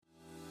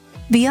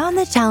Beyond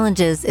the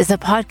Challenges is a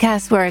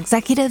podcast where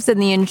executives in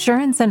the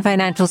insurance and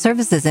financial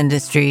services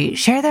industry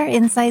share their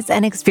insights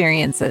and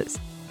experiences.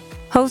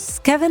 Hosts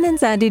Kevin and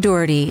Sandy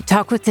Doherty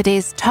talk with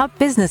today's top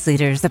business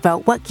leaders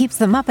about what keeps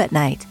them up at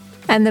night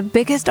and the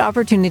biggest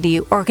opportunity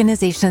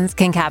organizations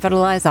can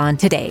capitalize on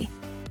today.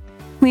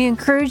 We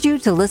encourage you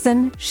to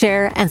listen,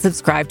 share, and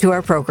subscribe to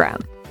our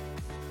program.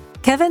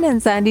 Kevin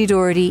and Sandy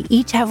Doherty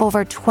each have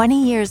over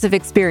 20 years of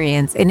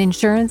experience in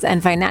insurance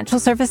and financial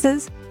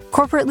services,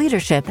 corporate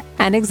leadership,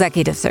 and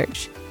executive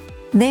search.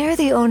 They are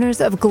the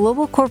owners of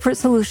Global Corporate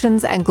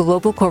Solutions and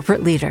Global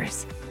Corporate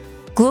Leaders.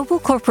 Global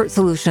Corporate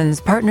Solutions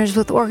partners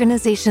with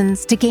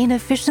organizations to gain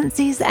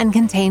efficiencies and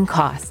contain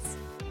costs.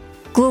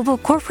 Global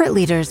Corporate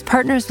Leaders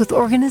partners with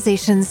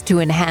organizations to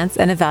enhance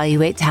and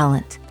evaluate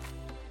talent.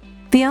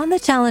 Beyond the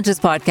Challenges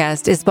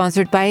podcast is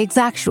sponsored by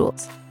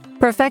Exactuals,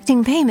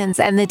 perfecting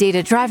payments and the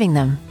data driving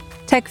them,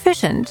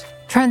 Techficient,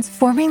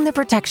 transforming the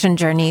protection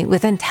journey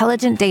with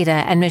intelligent data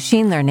and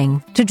machine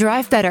learning to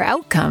drive better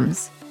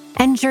outcomes,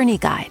 and Journey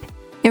Guide,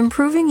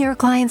 improving your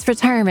clients'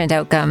 retirement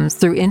outcomes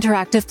through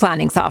interactive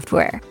planning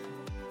software.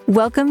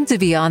 Welcome to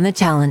Beyond the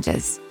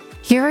Challenges.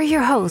 Here are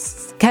your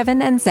hosts, Kevin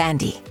and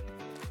Sandy.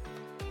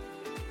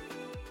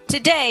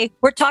 Today,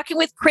 we're talking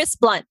with Chris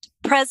Blunt,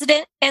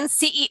 President and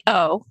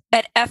CEO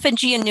at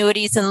F&G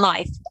Annuities and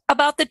Life,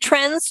 about the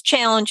trends,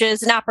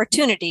 challenges, and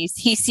opportunities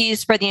he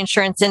sees for the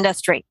insurance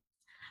industry.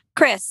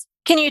 Chris,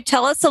 can you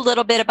tell us a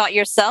little bit about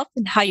yourself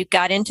and how you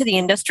got into the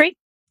industry?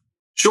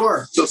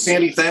 Sure. So,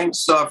 Sandy,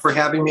 thanks for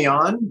having me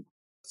on.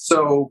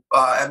 So,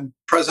 I'm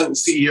President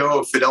and CEO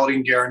of Fidelity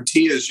and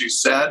Guarantee, as you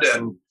said.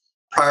 And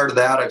prior to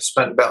that, I've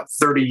spent about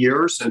 30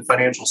 years in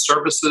financial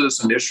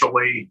services,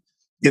 initially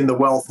in the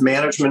wealth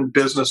management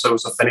business. I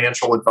was a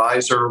financial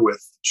advisor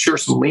with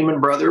Shearson Lehman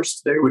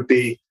Brothers. They would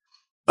be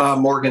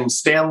Morgan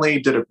Stanley,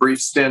 did a brief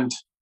stint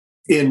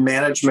in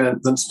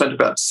management, then spent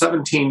about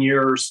 17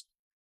 years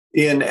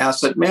in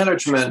asset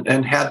management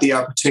and had the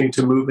opportunity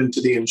to move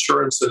into the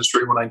insurance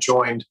industry when I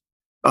joined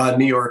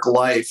New York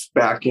Life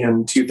back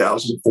in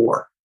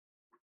 2004.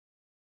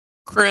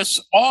 Chris,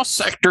 all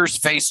sectors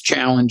face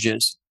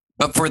challenges,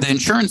 but for the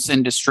insurance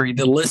industry,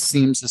 the list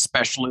seems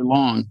especially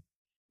long.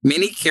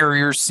 Many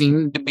carriers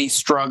seem to be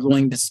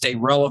struggling to stay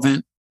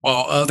relevant,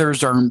 while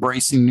others are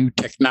embracing new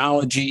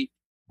technology,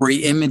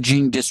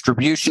 re-imaging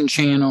distribution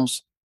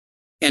channels,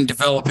 and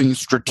developing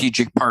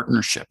strategic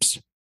partnerships.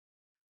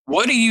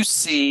 What do you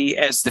see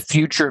as the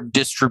future of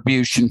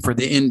distribution for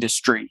the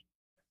industry?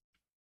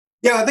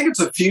 Yeah, I think it's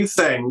a few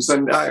things.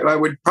 And I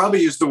would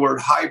probably use the word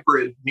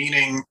hybrid,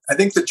 meaning I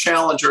think the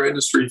challenge our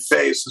industry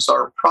faces,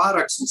 our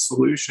products and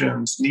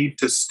solutions need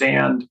to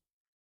stand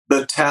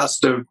the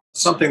test of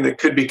something that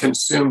could be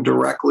consumed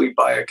directly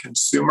by a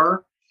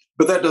consumer.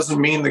 But that doesn't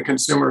mean the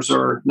consumers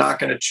are not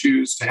going to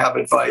choose to have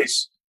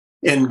advice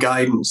and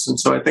guidance. And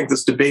so I think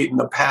this debate in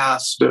the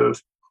past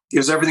of,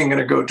 is everything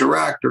going to go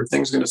direct or are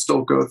things going to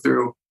still go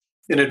through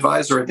an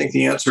advisor? I think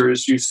the answer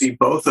is you see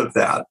both of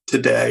that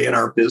today in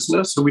our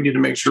business. So we need to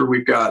make sure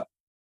we've got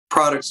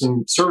products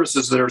and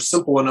services that are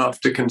simple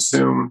enough to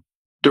consume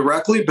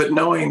directly, but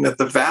knowing that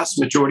the vast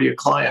majority of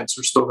clients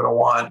are still going to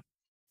want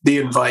the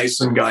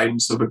advice and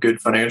guidance of a good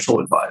financial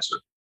advisor.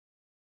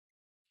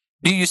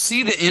 Do you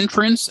see the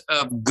entrance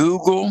of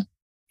Google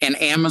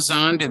and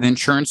Amazon to the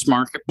insurance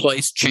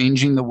marketplace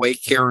changing the way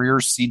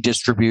carriers see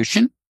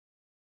distribution?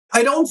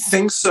 I don't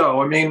think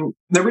so. I mean,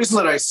 the reason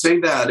that I say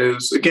that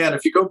is, again,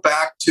 if you go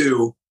back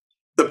to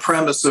the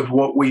premise of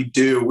what we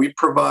do, we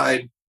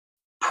provide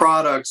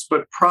products,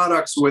 but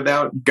products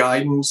without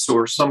guidance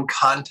or some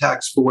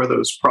context for where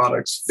those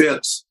products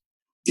fits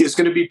is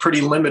going to be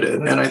pretty limited.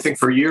 And I think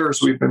for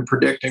years, we've been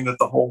predicting that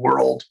the whole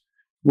world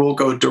will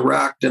go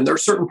direct. And there are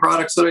certain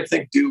products that I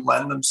think do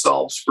lend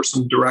themselves for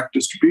some direct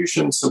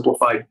distribution.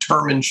 Simplified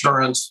term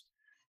insurance,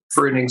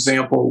 for an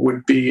example,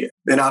 would be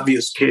an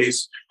obvious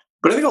case.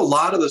 But I think a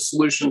lot of the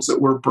solutions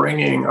that we're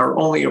bringing are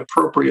only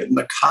appropriate in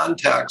the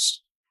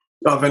context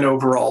of an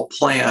overall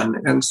plan.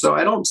 And so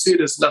I don't see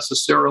it as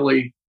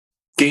necessarily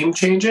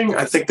game-changing.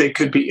 I think they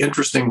could be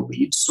interesting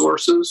lead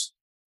sources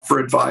for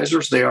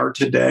advisors. They are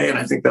today, and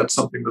I think that's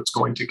something that's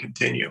going to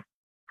continue.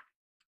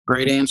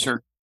 Great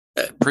answer.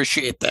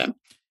 Appreciate that.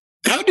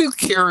 How do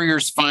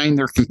carriers find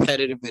their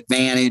competitive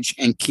advantage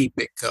and keep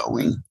it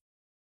going?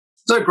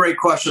 It's a great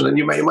question. And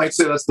you might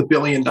say that's the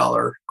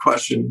billion-dollar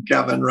question,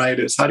 Kevin, right?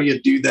 Is how do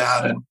you do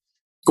that? And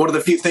one of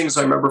the few things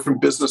I remember from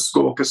business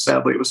school, because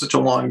sadly it was such a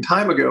long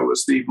time ago,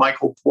 was the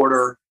Michael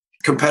Porter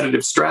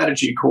competitive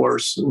strategy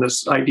course. And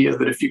this idea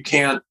that if you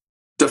can't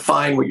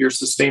define what your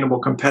sustainable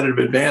competitive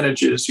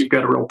advantage is, you've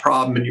got a real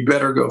problem and you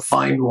better go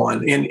find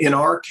one. In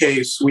our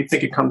case, we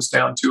think it comes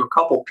down to a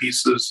couple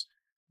pieces.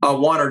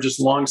 One are just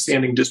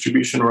longstanding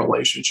distribution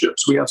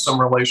relationships. We have some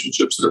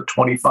relationships that are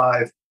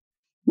 25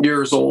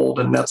 years old,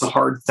 and that's a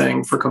hard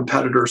thing for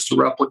competitors to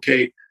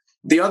replicate.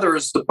 The other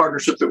is the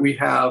partnership that we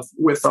have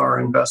with our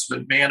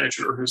investment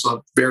manager, who's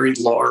a very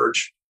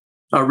large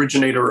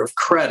originator of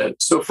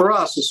credit. So for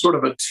us, it's sort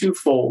of a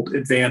twofold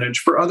advantage.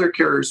 For other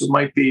carriers, it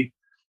might be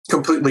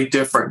completely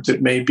different.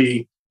 It may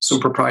be some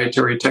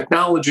proprietary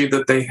technology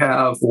that they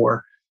have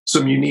or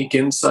some unique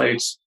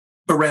insights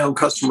around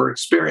customer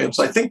experience.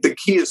 I think the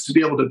key is to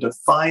be able to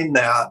define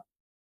that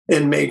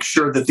and make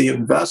sure that the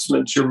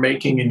investments you're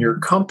making in your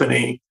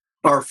company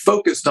are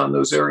focused on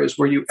those areas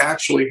where you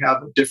actually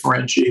have a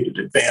differentiated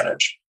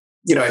advantage.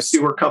 I see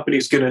where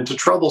companies get into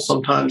trouble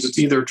sometimes. It's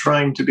either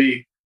trying to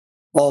be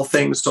all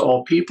things to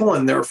all people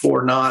and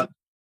therefore not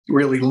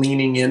really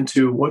leaning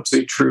into what's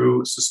a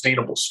true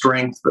sustainable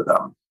strength for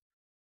them.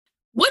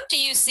 What do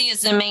you see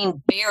as the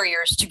main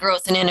barriers to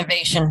growth and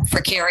innovation for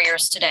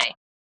carriers today?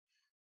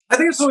 I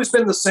think it's always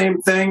been the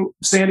same thing,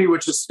 Sandy,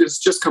 which is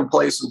just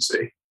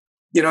complacency.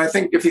 I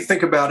think if you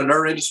think about it,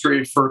 our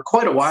industry for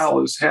quite a while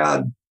has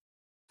had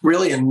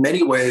really in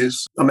many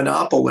ways a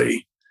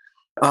monopoly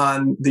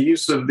on the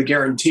use of the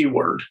guarantee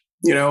word.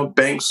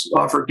 Banks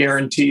offer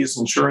guarantees,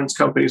 insurance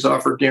companies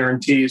offer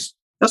guarantees.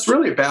 That's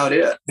really about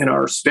it in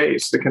our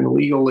space that can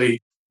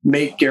legally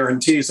make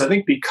guarantees. I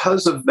think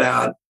because of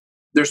that,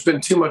 there's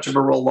been too much of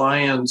a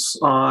reliance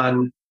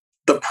on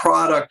the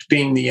product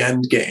being the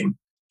end game.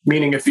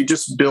 Meaning if you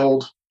just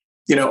build,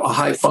 a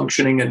high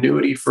functioning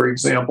annuity, for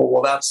example,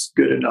 well, that's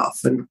good enough.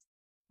 And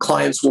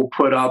clients will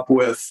put up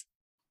with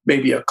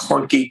maybe a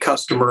clunky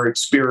customer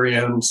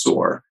experience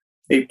or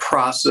a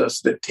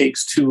process that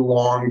takes too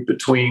long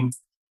between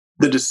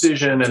the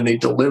decision and the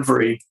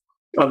delivery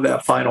of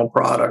that final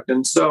product.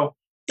 And so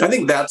I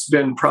think that's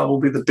been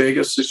probably the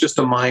biggest. It's just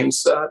a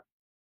mindset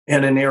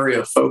and an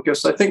area of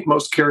focus. I think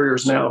most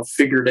carriers now have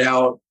figured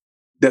out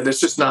that it's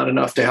just not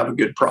enough to have a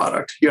good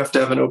product. You have to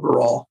have an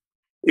overall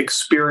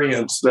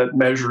experience that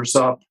measures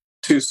up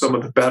to some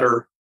of the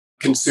better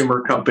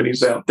consumer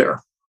companies out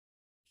there.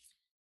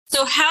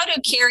 So how do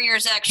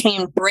carriers actually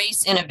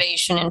embrace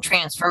innovation and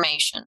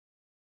transformation?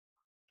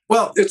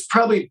 Well, it's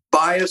probably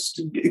biased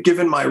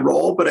given my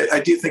role, but I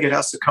do think it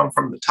has to come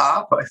from the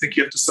top. I think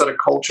you have to set a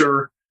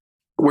culture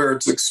where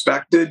it's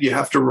expected. You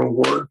have to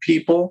reward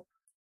people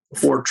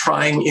for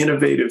trying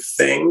innovative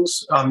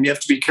things. You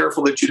have to be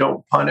careful that you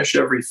don't punish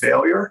every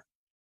failure.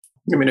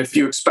 I mean, if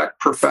you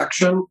expect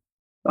perfection,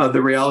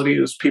 the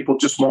reality is people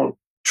just won't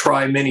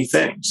try many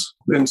things.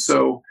 And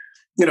so,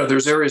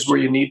 there's areas where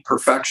you need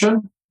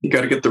perfection. You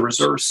got to get the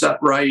reserves set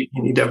right.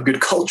 You need to have a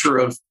good culture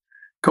of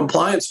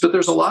compliance. But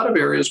there's a lot of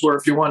areas where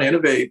if you want to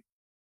innovate,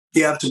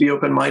 you have to be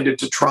open-minded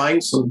to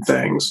trying some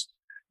things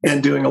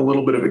and doing a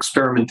little bit of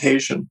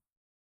experimentation.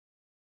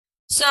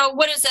 So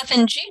what is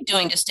F&G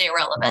doing to stay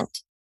relevant?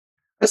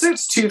 I say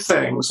it's two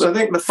things. I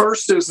think the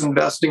first is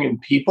investing in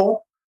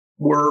people.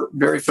 We're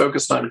very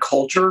focused on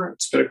culture.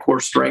 It's been a core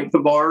strength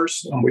of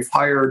ours. And we've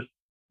hired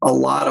a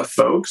lot of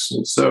folks.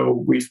 And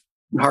so we've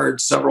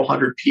hired several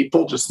hundred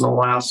people just in the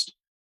last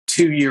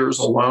 2 years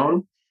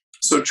alone.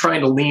 So trying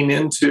to lean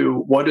into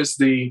what is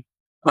the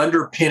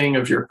underpinning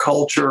of your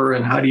culture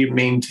and how do you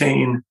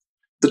maintain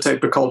the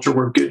type of culture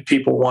where good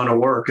people want to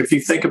work. If you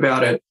think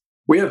about it,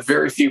 we have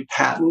very few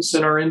patents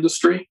in our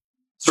industry,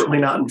 certainly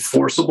not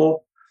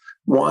enforceable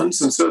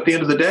ones. And so at the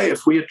end of the day,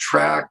 if we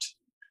attract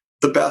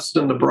the best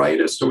and the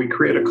brightest and we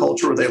create a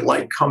culture where they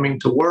like coming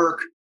to work,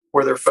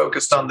 where they're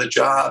focused on the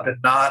job and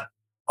not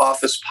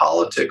office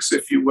politics,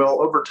 if you will,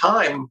 over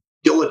time,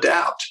 you'll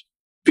adapt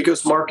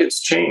because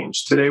markets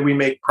change. Today, we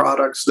make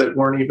products that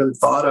weren't even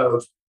thought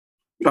of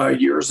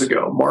years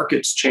ago.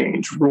 Markets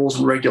change, rules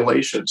and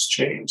regulations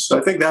change. So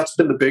I think that's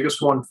been the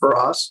biggest one for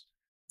us.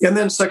 And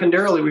then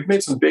secondarily, we've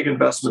made some big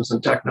investments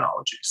in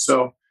technology.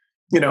 So,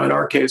 in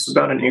our case,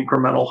 about an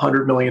incremental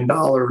 $100 million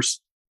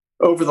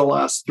over the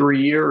last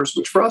 3 years,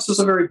 which for us is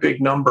a very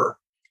big number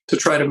to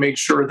try to make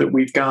sure that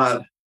we've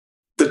got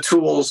the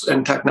tools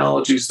and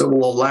technologies that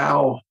will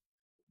allow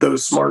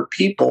those smart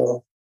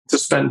people to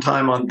spend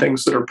time on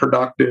things that are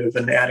productive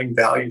and adding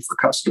value for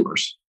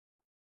customers.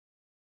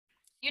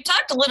 You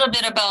talked a little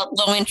bit about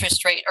low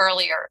interest rate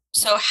earlier.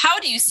 So how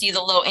do you see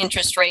the low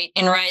interest rate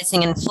and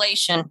rising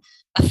inflation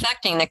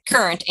affecting the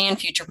current and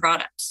future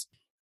products?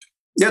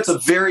 Yeah, it's a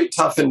very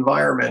tough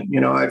environment.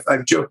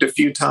 I've joked a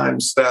few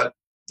times that,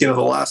 the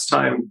last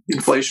time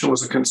inflation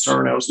was a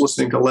concern, I was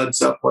listening to Led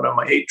Zeppelin on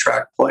my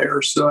 8-track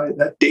player. So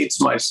that dates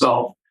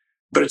myself.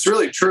 But it's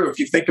really true. If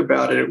you think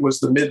about it, it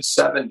was the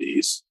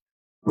mid-70s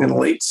and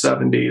late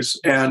 70s.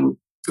 And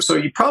so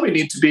you probably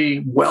need to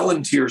be well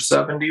into your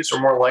 70s or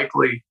more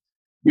likely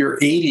your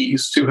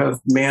 80s to have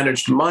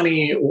managed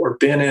money or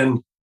been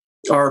in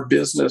our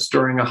business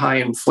during a high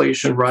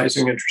inflation,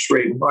 rising interest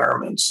rate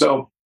environment.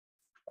 So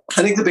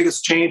I think the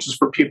biggest change is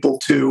for people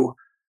to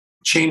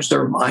change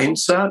their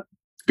mindset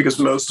because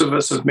most of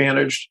us have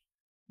managed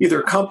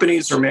either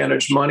companies or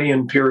managed money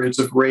in periods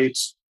of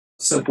rates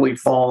simply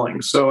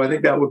falling. So I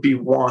think that would be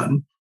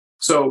one.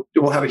 So it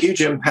will have a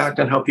huge impact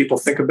on how people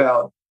think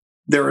about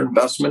their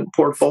investment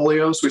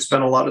portfolios. We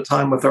spend a lot of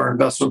time with our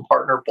investment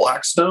partner,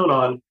 Blackstone,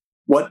 on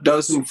what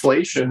does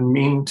inflation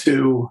mean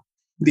to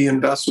the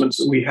investments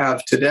that we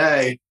have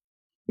today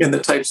and the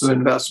types of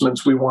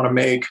investments we want to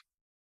make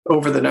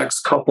over the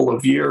next couple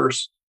of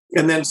years.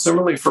 And then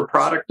similarly for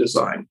product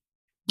design,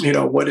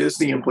 what is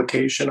the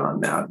implication on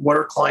that? What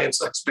are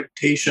clients'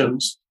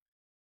 expectations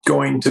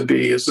going to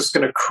be? Is this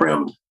going to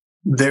crimp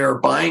their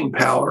buying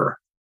power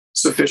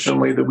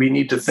sufficiently that we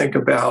need to think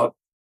about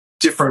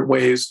different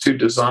ways to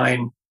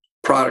design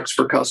products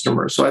for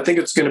customers. So I think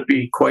it's going to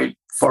be quite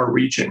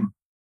far-reaching.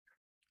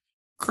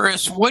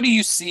 Chris, what do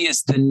you see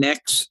as the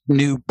next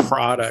new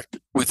product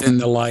within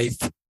the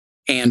life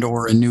and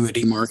or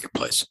annuity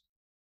marketplace?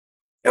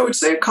 I would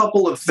say a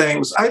couple of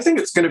things. I think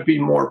it's going to be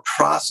more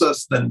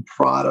process than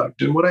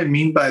product. And what I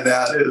mean by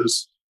that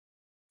is,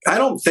 I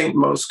don't think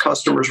most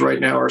customers right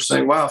now are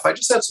saying, wow, if I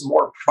just had some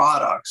more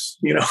products,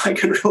 I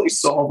could really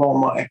solve all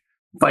my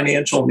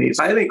financial needs.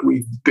 I think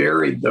we've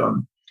buried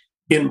them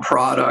in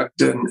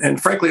product.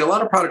 And frankly, a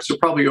lot of products are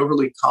probably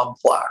overly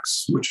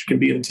complex, which can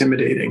be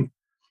intimidating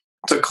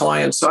to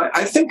clients. So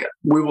I think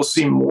we will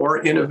see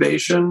more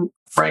innovation,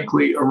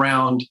 frankly,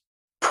 around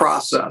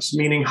process,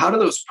 meaning how do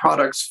those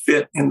products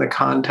fit in the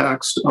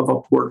context of a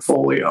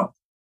portfolio?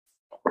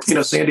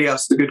 Sandy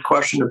asked the good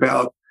question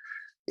about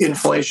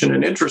inflation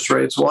and interest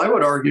rates. Well, I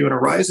would argue in a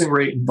rising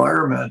rate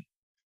environment,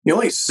 the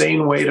only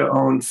sane way to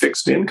own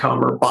fixed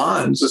income or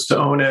bonds is to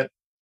own it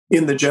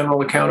in the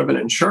general account of an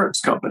insurance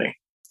company,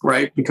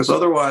 right? Because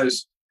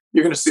otherwise,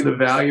 you're going to see the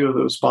value of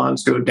those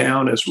bonds go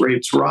down as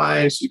rates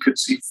rise. You could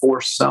see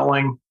forced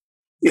selling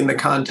in the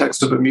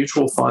context of a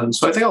mutual fund.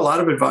 So I think a lot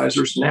of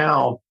advisors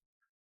now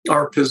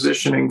are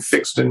positioning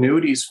fixed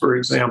annuities, for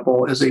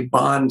example, as a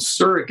bond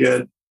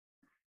surrogate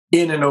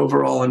in an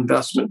overall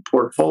investment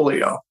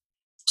portfolio.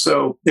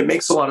 So it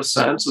makes a lot of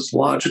sense. It's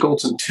logical.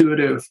 It's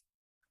intuitive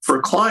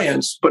for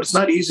clients, but it's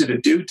not easy to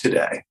do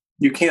today.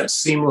 You can't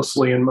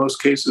seamlessly, in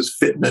most cases,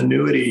 fit an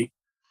annuity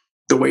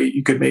the way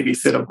you could maybe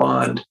fit a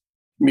bond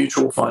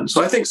mutual fund.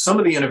 So I think some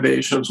of the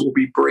innovations will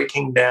be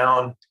breaking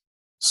down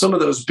some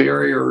of those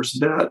barriers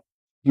that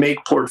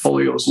make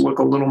portfolios look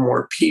a little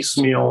more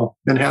piecemeal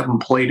and have them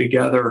play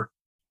together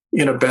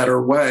in a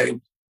better way.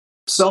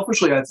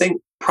 Selfishly, I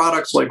think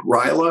products like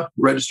RILA,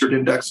 Registered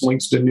Index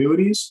Linked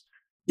Annuities,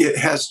 it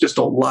has just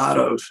a lot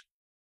of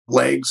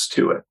legs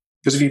to it.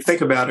 Because if you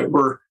think about it,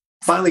 we're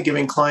finally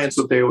giving clients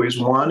what they always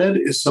wanted,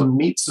 is some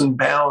metes and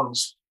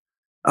bounds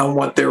on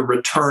what their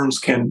returns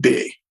can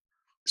be.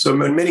 So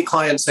when many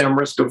clients say I'm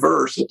risk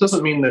averse, it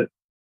doesn't mean that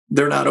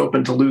they're not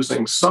open to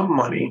losing some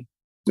money.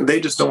 They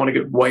just don't want to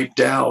get wiped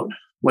out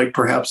like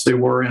perhaps they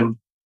were in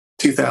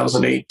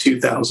 2008,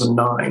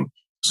 2009.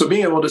 So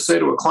being able to say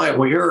to a client,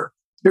 well,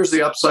 here's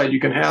the upside you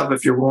can have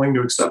if you're willing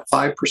to accept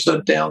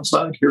 5%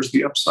 downside. Here's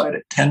the upside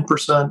at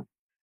 10%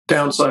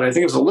 downside. I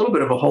think it's a little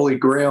bit of a holy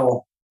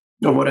grail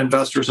of what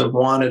investors have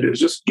wanted, is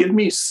just give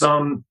me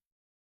some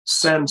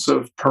sense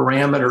of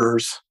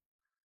parameters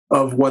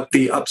of what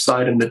the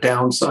upside and the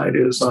downside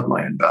is on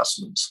my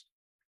investments.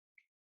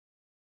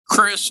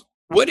 Chris,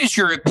 what is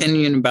your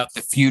opinion about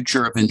the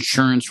future of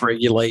insurance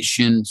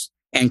regulations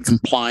and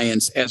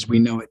compliance as we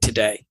know it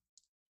today?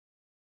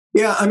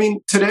 Yeah, I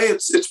mean, today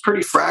it's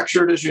pretty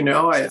fractured, as you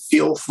know. I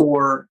feel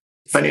for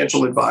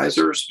financial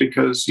advisors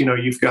because,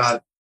 you've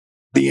got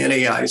the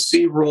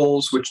NAIC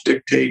rules, which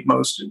dictate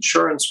most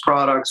insurance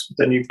products. But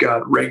then you've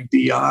got Reg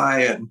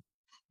BI, and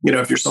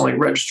if you're selling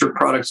registered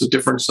products, a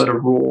different set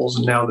of rules.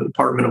 And now the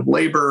Department of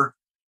Labor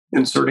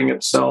inserting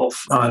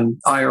itself on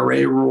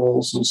IRA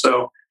rules. And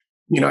so,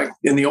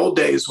 in the old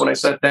days, when I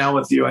sat down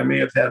with you, I may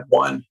have had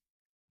one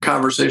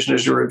conversation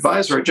as your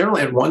advisor. I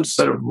generally had one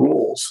set of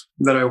rules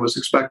that I was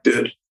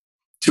expected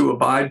to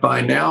abide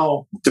by.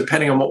 Now,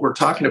 depending on what we're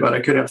talking about, I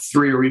could have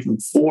 3 or even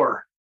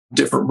 4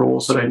 different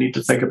rules that I need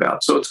to think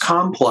about. So it's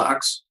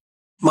complex.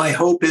 My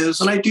hope is,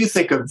 and I do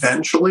think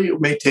eventually,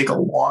 it may take a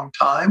long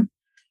time,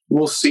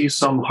 we'll see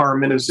some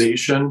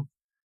harmonization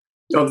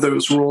of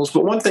those rules.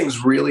 But one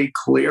thing's really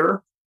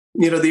clear,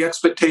 the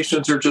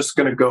expectations are just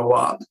going to go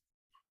up,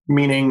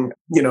 meaning,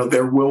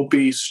 there will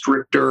be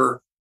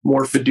stricter,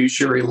 more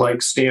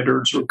fiduciary-like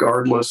standards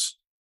regardless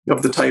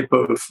of the type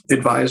of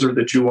advisor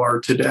that you are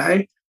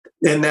today.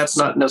 And that's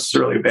not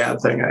necessarily a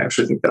bad thing. I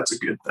actually think that's a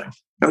good thing.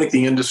 I think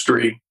the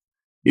industry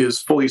is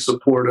fully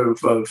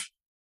supportive of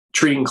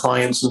treating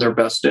clients in their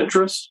best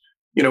interest.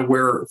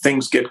 Where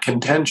things get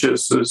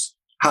contentious is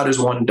how does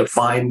one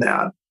define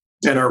that?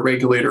 And are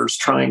regulators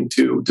trying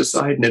to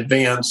decide in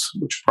advance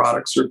which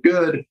products are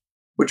good,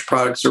 which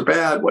products are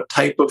bad, what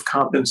type of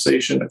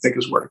compensation, I think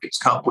is where it gets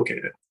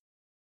complicated.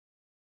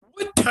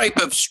 What type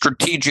of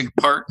strategic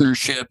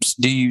partnerships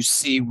do you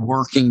see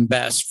working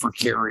best for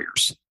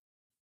carriers?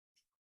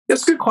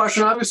 That's a good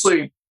question.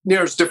 Obviously,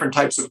 there's different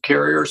types of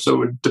carriers, so it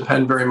would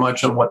depend very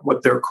much on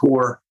what their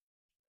core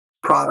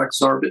products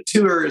are. But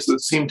 2 areas that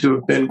seem to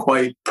have been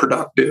quite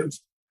productive.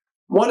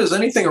 One is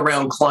anything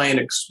around client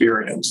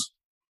experience.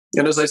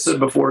 And as I said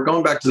before,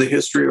 going back to the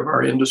history of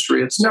our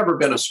industry, it's never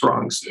been a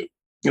strong suit.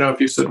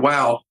 If you said,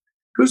 wow,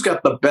 who's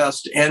got the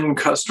best end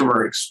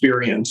customer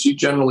experience? You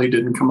generally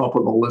didn't come up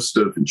with a list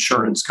of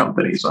insurance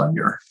companies on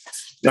your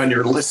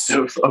list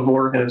of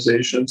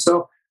organizations.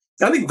 So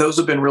I think those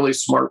have been really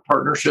smart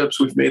partnerships.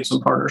 We've made some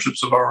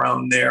partnerships of our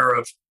own there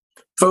of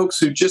folks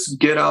who just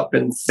get up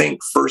and think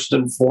first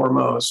and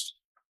foremost,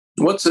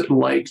 what's it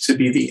like to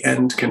be the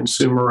end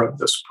consumer of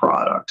this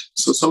product?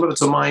 So some of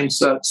it's a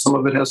mindset, some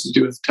of it has to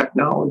do with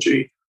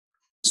technology.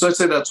 So I'd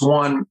say that's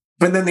one.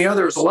 And then the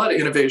other is a lot of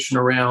innovation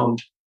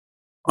around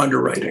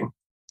underwriting.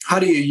 How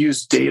do you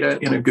use data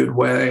in a good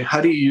way?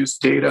 How do you use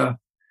data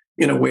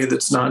in a way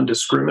that's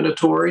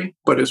non-discriminatory,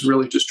 but is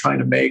really just trying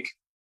to make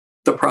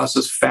the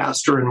process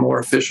faster and more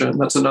efficient?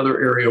 That's another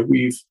area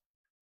we've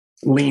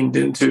leaned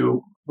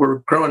into. We're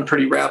growing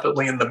pretty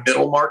rapidly in the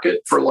middle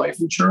market for life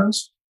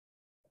insurance.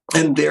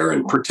 And there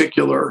in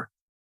particular,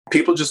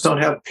 people just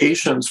don't have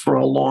patience for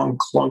a long,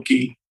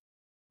 clunky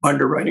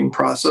underwriting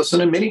process.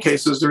 And in many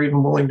cases, they're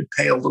even willing to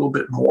pay a little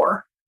bit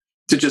more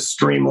to just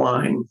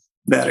streamline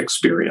that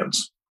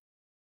experience.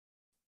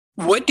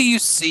 What do you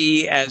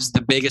see as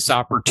the biggest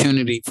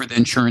opportunity for the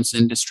insurance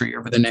industry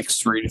over the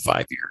next 3 to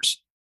 5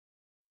 years?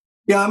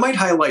 Yeah, I might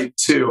highlight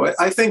two.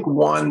 I think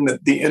one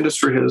that the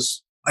industry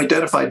has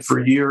identified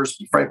for years,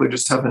 but frankly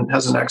just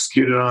hasn't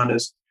executed on,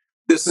 is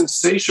this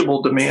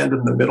insatiable demand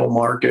in the middle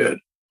market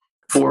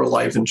for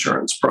life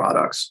insurance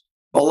products.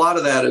 A lot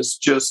of that is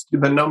just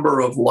the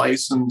number of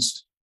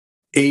licensed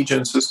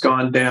agents has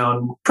gone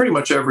down pretty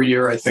much every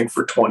year, I think,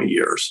 for 20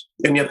 years.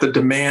 And yet the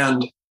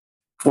demand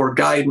for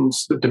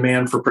guidance, the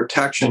demand for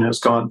protection has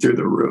gone through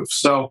the roof.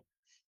 So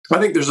I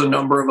think there's a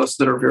number of us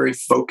that are very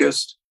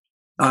focused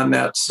on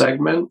that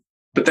segment,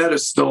 but that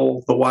is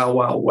still the wild,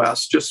 wild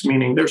west, just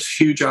meaning there's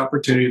huge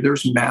opportunity.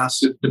 There's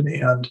massive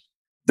demand.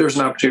 There's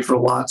an opportunity for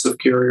lots of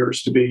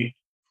carriers to be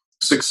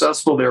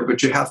successful there,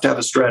 but you have to have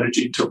a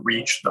strategy to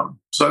reach them.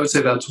 So I would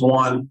say that's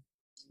one.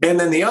 And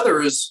then the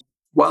other is,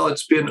 while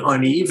it's been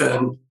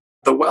uneven,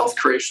 the wealth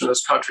creation in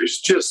this country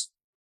is just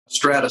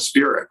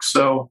stratospheric.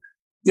 So,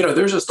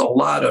 there's just a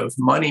lot of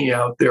money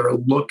out there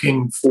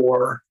looking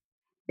for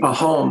a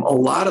home. A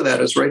lot of that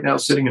is right now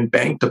sitting in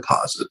bank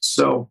deposits.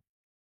 So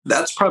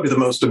that's probably the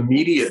most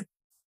immediate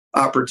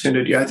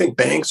opportunity. I think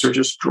banks are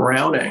just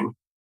drowning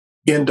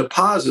in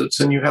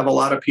deposits, and you have a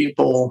lot of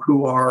people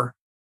who are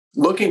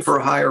looking for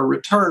a higher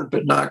return,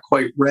 but not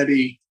quite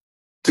ready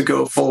to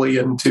go fully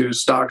into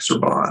stocks or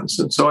bonds.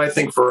 And so I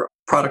think for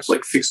products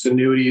like fixed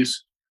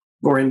annuities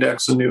or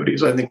index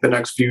annuities, I think the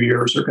next few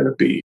years are going to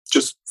be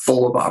just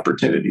full of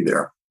opportunity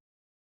there.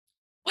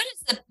 What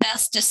is the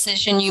best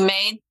decision you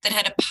made that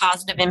had a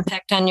positive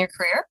impact on your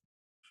career?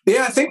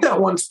 Yeah, I think that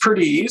one's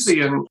pretty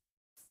easy. And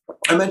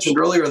I mentioned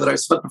earlier that I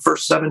spent the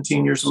first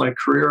 17 years of my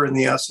career in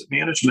the asset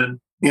management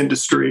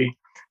industry.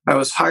 I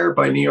was hired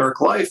by New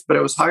York Life, but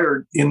I was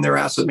hired in their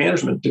asset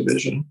management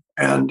division.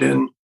 And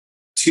in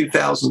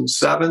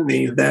 2007,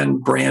 the then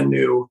brand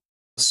new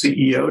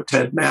CEO,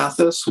 Ted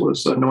Mathis,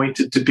 was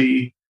anointed to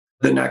be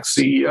the next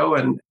CEO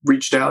and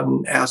reached out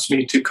and asked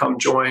me to come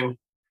join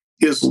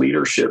his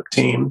leadership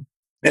team.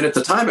 And at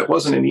the time, it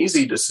wasn't an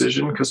easy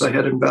decision because I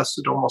had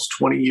invested almost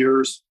 20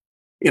 years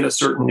in a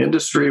certain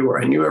industry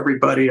where I knew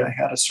everybody. I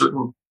had a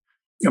certain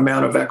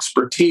amount of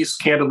expertise.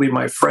 Candidly,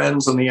 my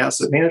friends on the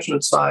asset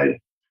management side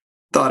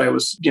thought I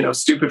was,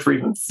 stupid for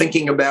even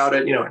thinking about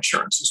it.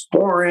 Insurance is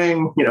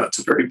boring. It's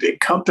a very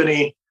big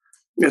company,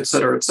 et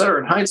cetera, et cetera.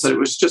 In hindsight, it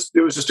was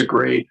just a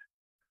great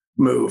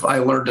move. I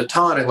learned a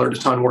ton. I learned a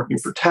ton working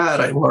for Ted.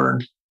 I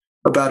learned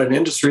about an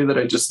industry that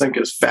I just think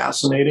is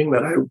fascinating,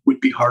 that I would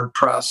be hard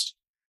pressed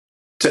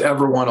to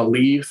ever want to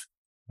leave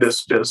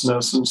this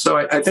business. And so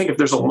I think if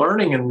there's a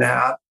learning in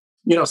that,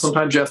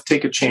 sometimes you have to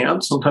take a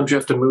chance. Sometimes you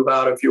have to move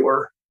out of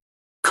your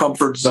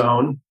comfort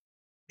zone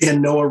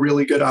and know a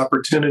really good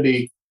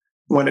opportunity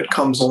when it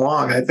comes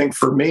along. I think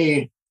for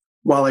me,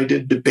 while I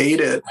did debate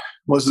it,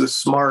 was this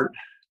smart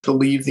to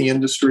leave the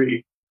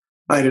industry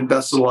I'd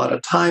invested a lot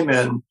of time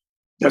in,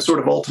 I sort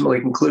of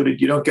ultimately concluded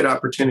you don't get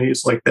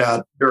opportunities like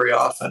that very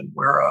often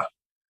where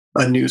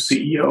a new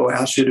CEO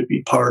asks you to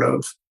be part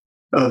of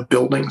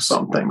building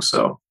something.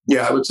 So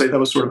yeah, I would say that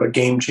was sort of a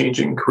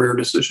game-changing career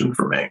decision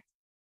for me.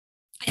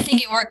 I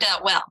think it worked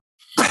out well.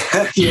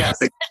 Yeah, I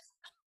think.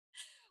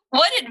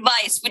 What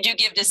advice would you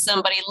give to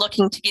somebody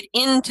looking to get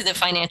into the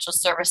financial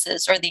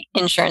services or the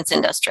insurance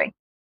industry?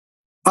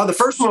 The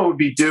first one would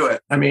be do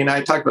it. I mean,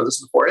 I talked about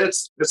this before.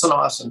 It's an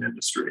awesome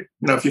industry.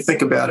 If you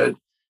think about it,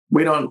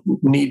 we don't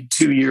need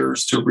 2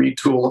 years to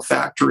retool a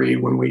factory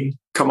when we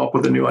come up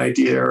with a new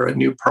idea or a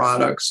new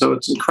product. So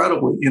it's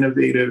incredibly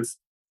innovative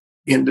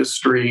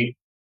industry.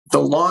 The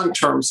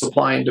long-term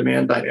supply and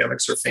demand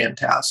dynamics are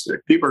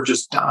fantastic. People are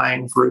just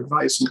dying for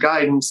advice and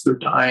guidance. They're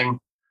dying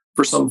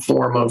for some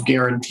form of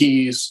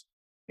guarantees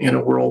in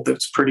a world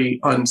that's pretty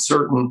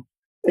uncertain.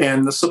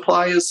 And the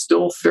supply is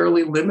still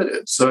fairly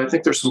limited. So I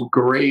think there's some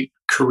great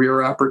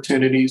career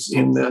opportunities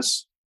in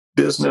this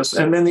business.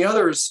 And then the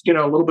other is, a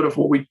little bit of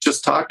what we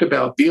just talked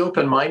about. Be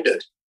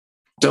open-minded.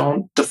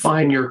 Don't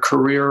define your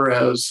career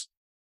as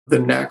the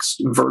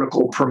next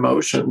vertical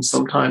promotion.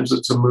 Sometimes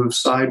it's a move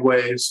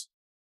sideways.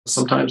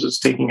 Sometimes it's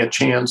taking a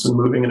chance and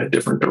moving in a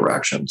different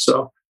direction.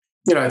 So,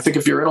 I think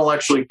if you're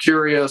intellectually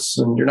curious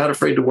and you're not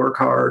afraid to work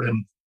hard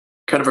and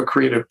kind of a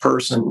creative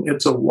person,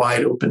 it's a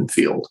wide open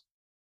field.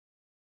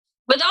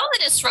 With all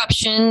the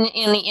disruption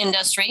in the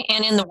industry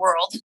and in the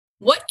world,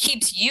 what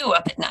keeps you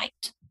up at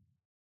night?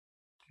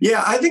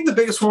 Yeah, I think the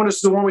biggest one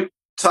is the one we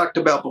talked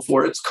about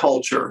before. It's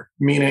culture,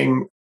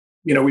 meaning,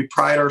 we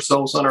pride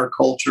ourselves on our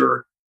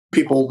culture.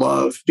 People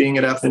love being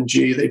at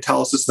F&G. They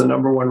tell us it's the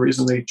number one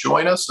reason they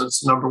join us. And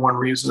it's the number one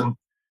reason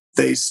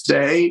they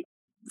stay,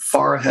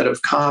 far ahead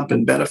of comp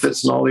and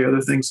benefits and all the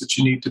other things that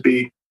you need to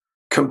be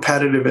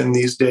competitive in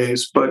these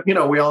days. But,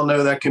 we all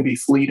know that can be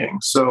fleeting.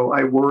 So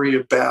I worry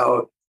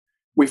about,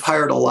 we've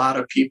hired a lot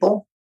of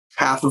people.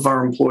 Half of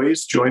our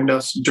employees joined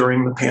us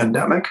during the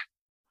pandemic.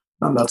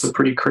 That's a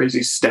pretty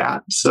crazy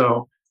stat.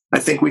 So I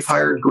think we've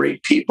hired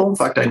great people. In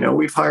fact, I know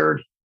we've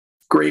hired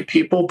great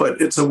people, but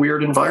it's a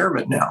weird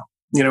environment now.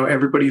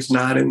 Everybody's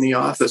not in the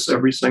office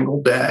every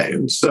single day.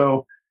 And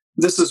so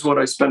this is what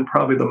I spend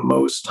probably the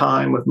most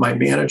time with my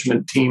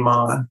management team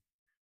on,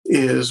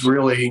 is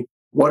really,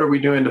 what are we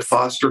doing to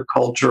foster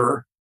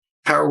culture?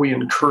 How are we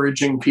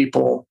encouraging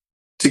people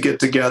to get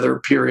together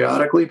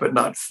periodically, but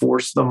not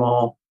force them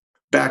all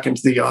back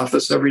into the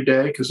office every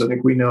day? Because I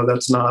think we know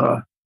that's not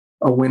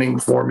a winning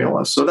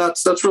formula. So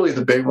that's really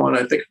the big one. I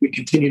think if we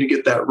continue to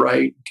get that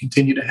right,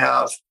 continue to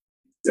have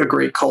a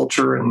great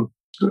culture and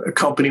a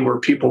company where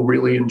people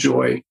really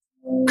enjoy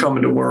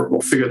coming to work,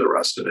 we'll figure the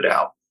rest of it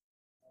out.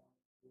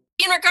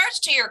 In regards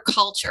to your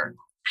culture,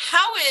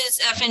 how is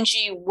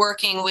F&G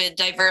working with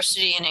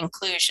diversity and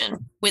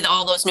inclusion with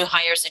all those new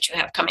hires that you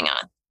have coming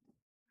on?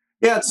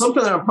 Yeah, it's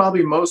something that I'm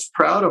probably most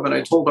proud of. And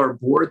I told our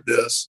board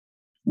this.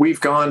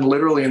 We've gone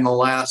literally in the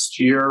last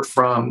year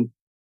from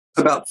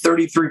about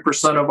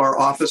 33% of our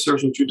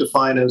officers, which we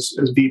define as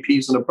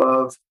VPs and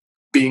above,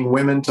 being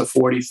women, to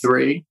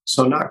 43.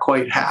 So not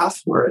quite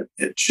half where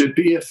it should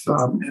be if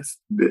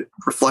it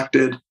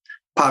reflected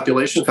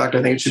population. In fact,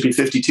 I think it should be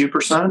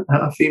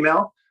 52%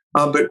 female.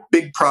 But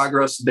big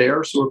progress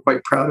there. So we're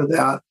quite proud of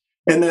that.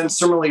 And then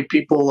similarly,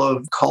 people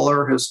of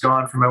color has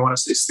gone from, I want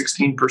to say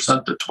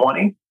 16% to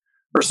 20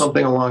 or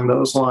something along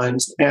those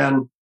lines.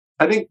 And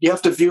I think you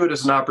have to view it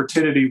as an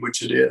opportunity,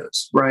 which it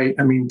is, right?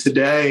 I mean,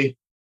 today,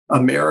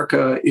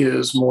 America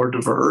is more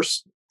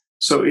diverse.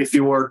 So if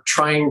you are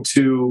trying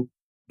to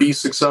be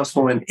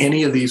successful in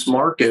any of these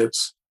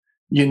markets,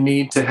 you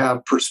need to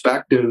have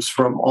perspectives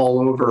from all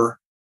over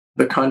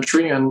the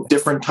country and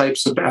different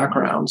types of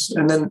backgrounds.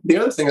 And then the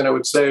other thing that I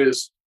would say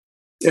is,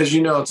 as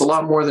you know, it's a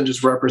lot more than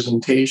just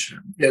representation.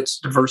 It's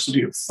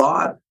diversity of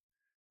thought.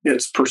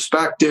 It's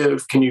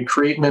perspective. Can you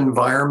create an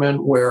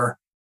environment where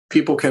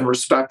people can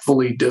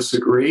respectfully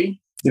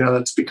disagree?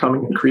 That's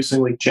becoming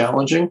increasingly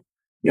challenging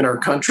in our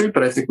country,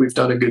 but I think we've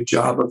done a good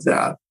job of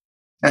that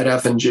at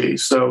F&G.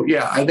 So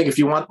yeah, I think if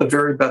you want the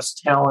very best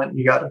talent,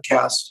 you got to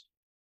cast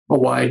a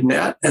wide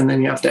net. And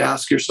then you have to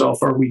ask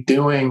yourself, are we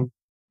doing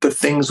the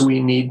things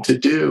we need to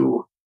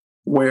do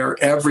where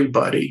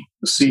everybody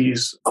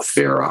sees a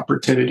fair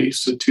opportunity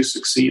to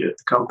succeed at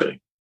the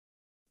company?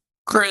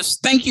 Chris,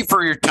 thank you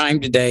for your time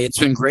today. It's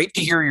been great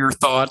to hear your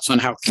thoughts on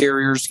how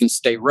carriers can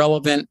stay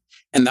relevant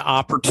and the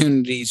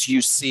opportunities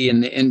you see in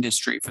the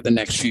industry for the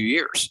next few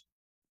years.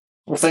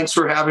 Well, thanks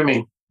for having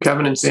me,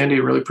 Kevin and Sandy. I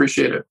really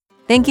appreciate it.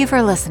 Thank you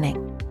for listening.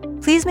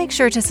 Please make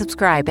sure to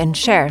subscribe and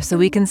share so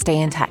we can stay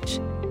in touch.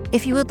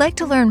 If you would like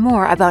to learn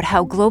more about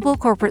how global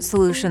corporate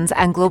solutions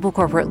and global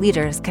corporate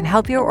leaders can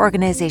help your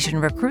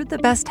organization recruit the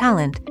best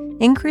talent,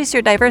 increase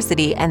your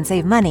diversity, and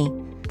save money,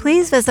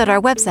 please visit our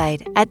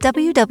website at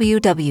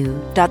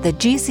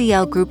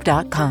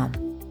www.thegclgroup.com.